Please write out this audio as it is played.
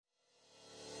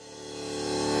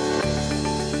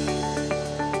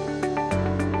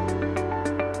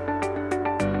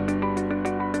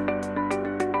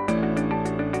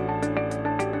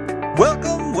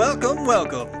Welcome,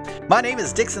 welcome. My name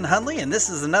is Dixon Hundley, and this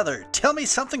is another Tell Me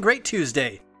Something Great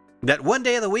Tuesday. That one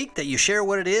day of the week that you share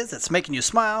what it is that's making you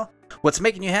smile, what's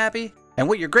making you happy, and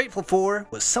what you're grateful for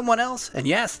with someone else, and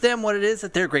you ask them what it is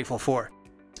that they're grateful for.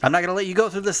 I'm not going to let you go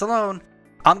through this alone.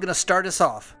 I'm going to start us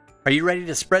off. Are you ready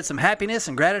to spread some happiness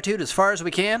and gratitude as far as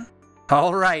we can?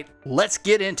 All right, let's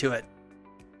get into it.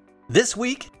 This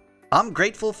week, I'm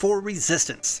grateful for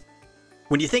resistance.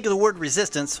 When you think of the word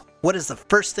resistance, what is the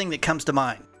first thing that comes to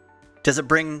mind? Does it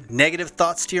bring negative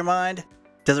thoughts to your mind?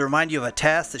 Does it remind you of a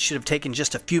task that should have taken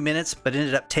just a few minutes but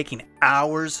ended up taking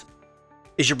hours?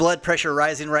 Is your blood pressure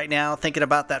rising right now thinking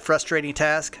about that frustrating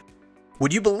task?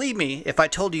 Would you believe me if I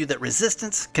told you that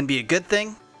resistance can be a good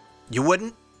thing? You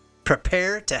wouldn't?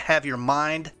 Prepare to have your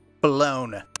mind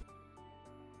blown.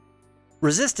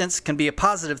 Resistance can be a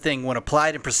positive thing when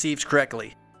applied and perceived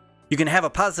correctly. You can have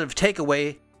a positive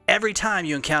takeaway every time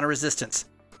you encounter resistance.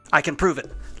 I can prove it.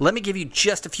 Let me give you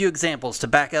just a few examples to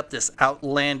back up this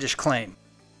outlandish claim.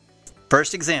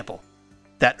 First example,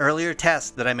 that earlier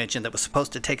task that I mentioned that was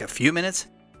supposed to take a few minutes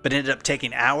but ended up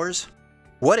taking hours.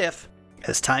 What if,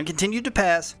 as time continued to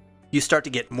pass, you start to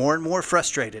get more and more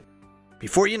frustrated?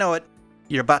 Before you know it,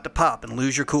 you're about to pop and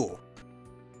lose your cool.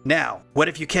 Now, what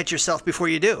if you catch yourself before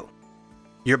you do?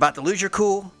 You're about to lose your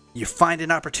cool, you find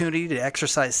an opportunity to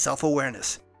exercise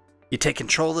self-awareness. You take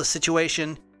control of the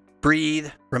situation, breathe,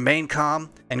 remain calm,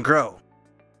 and grow.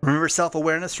 Remember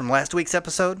self-awareness from last week's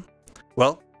episode?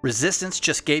 Well, resistance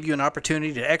just gave you an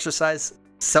opportunity to exercise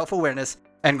self-awareness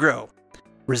and grow.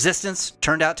 Resistance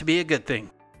turned out to be a good thing.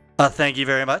 Thank you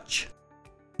very much.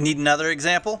 Need another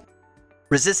example?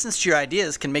 Resistance to your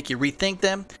ideas can make you rethink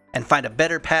them and find a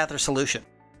better path or solution.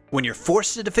 When you're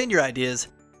forced to defend your ideas,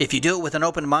 if you do it with an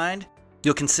open mind,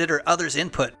 you'll consider others'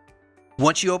 input.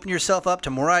 Once you open yourself up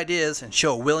to more ideas and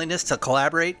show a willingness to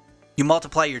collaborate, you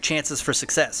multiply your chances for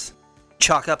success.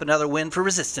 Chalk up another win for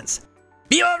resistance.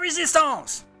 Vive la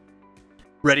resistance!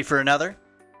 Ready for another?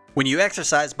 When you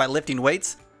exercise by lifting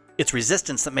weights, it's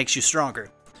resistance that makes you stronger.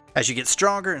 As you get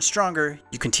stronger and stronger,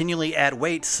 you continually add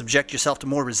weight to subject yourself to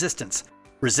more resistance.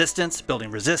 Resistance building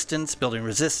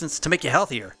resistance to make you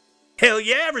healthier. Hell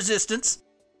yeah, resistance!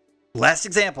 Last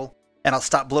example, and I'll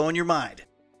stop blowing your mind.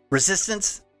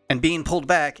 Resistance and being pulled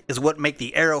back is what make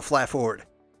the arrow fly forward.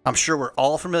 I'm sure we're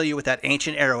all familiar with that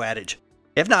ancient arrow adage.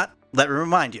 If not, let me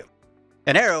remind you.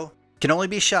 An arrow can only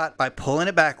be shot by pulling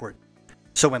it backward.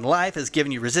 So when life is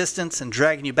giving you resistance and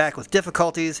dragging you back with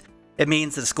difficulties, it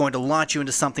means that it's going to launch you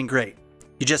into something great.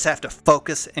 You just have to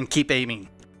focus and keep aiming.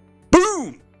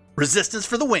 Boom! Resistance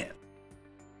for the win.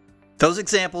 Those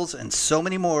examples and so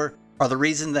many more are the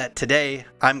reason that today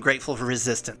I'm grateful for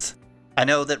resistance. I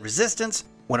know that resistance,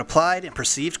 when applied and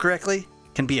perceived correctly,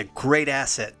 can be a great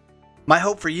asset. My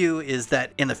hope for you is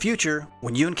that in the future,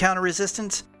 when you encounter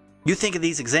resistance, you think of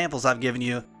these examples I've given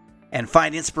you and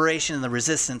find inspiration in the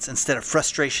resistance instead of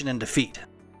frustration and defeat.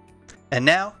 And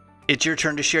now, it's your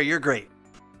turn to share your great.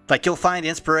 Like you'll find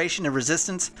inspiration and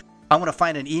resistance, I want to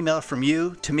find an email from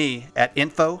you to me at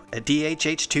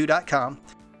info@dhh2.com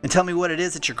and tell me what it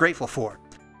is that you're grateful for.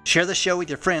 Share the show with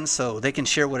your friends so they can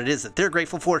share what it is that they're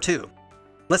grateful for too.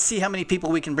 Let's see how many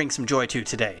people we can bring some joy to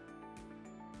today.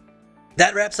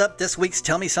 That wraps up this week's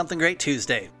Tell Me Something Great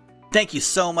Tuesday. Thank you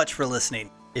so much for listening.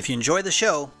 If you enjoy the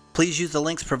show, please use the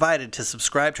links provided to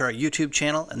subscribe to our YouTube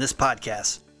channel and this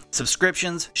podcast.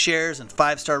 Subscriptions, shares, and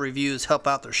 5-star reviews help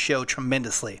out the show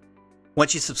tremendously.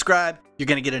 Once you subscribe, you're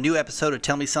going to get a new episode of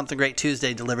Tell Me Something Great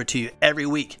Tuesday delivered to you every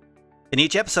week. In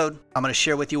each episode, I'm going to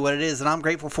share with you what it is that I'm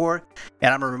grateful for,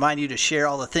 and I'm going to remind you to share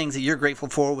all the things that you're grateful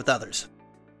for with others.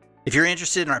 If you're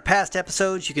interested in our past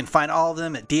episodes, you can find all of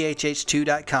them at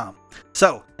dhh2.com.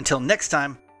 So, until next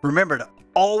time, remember to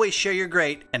always share your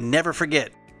great and never forget,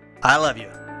 I love you.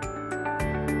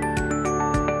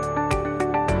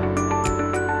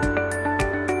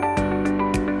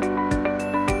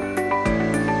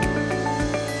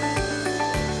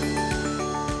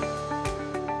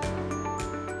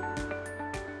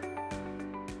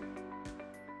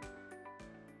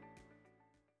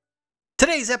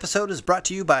 Today's episode is brought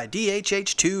to you by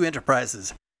DHH2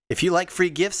 Enterprises. If you like free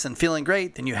gifts and feeling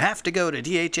great, then you have to go to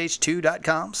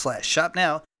dhh2.com/shop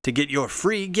now to get your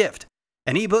free gift,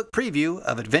 an ebook preview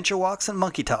of Adventure Walks and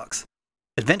Monkey Talks.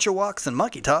 Adventure Walks and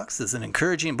Monkey Talks is an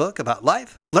encouraging book about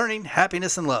life, learning,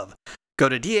 happiness, and love. Go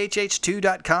to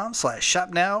dhh2.com/shop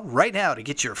now right now to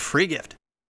get your free gift.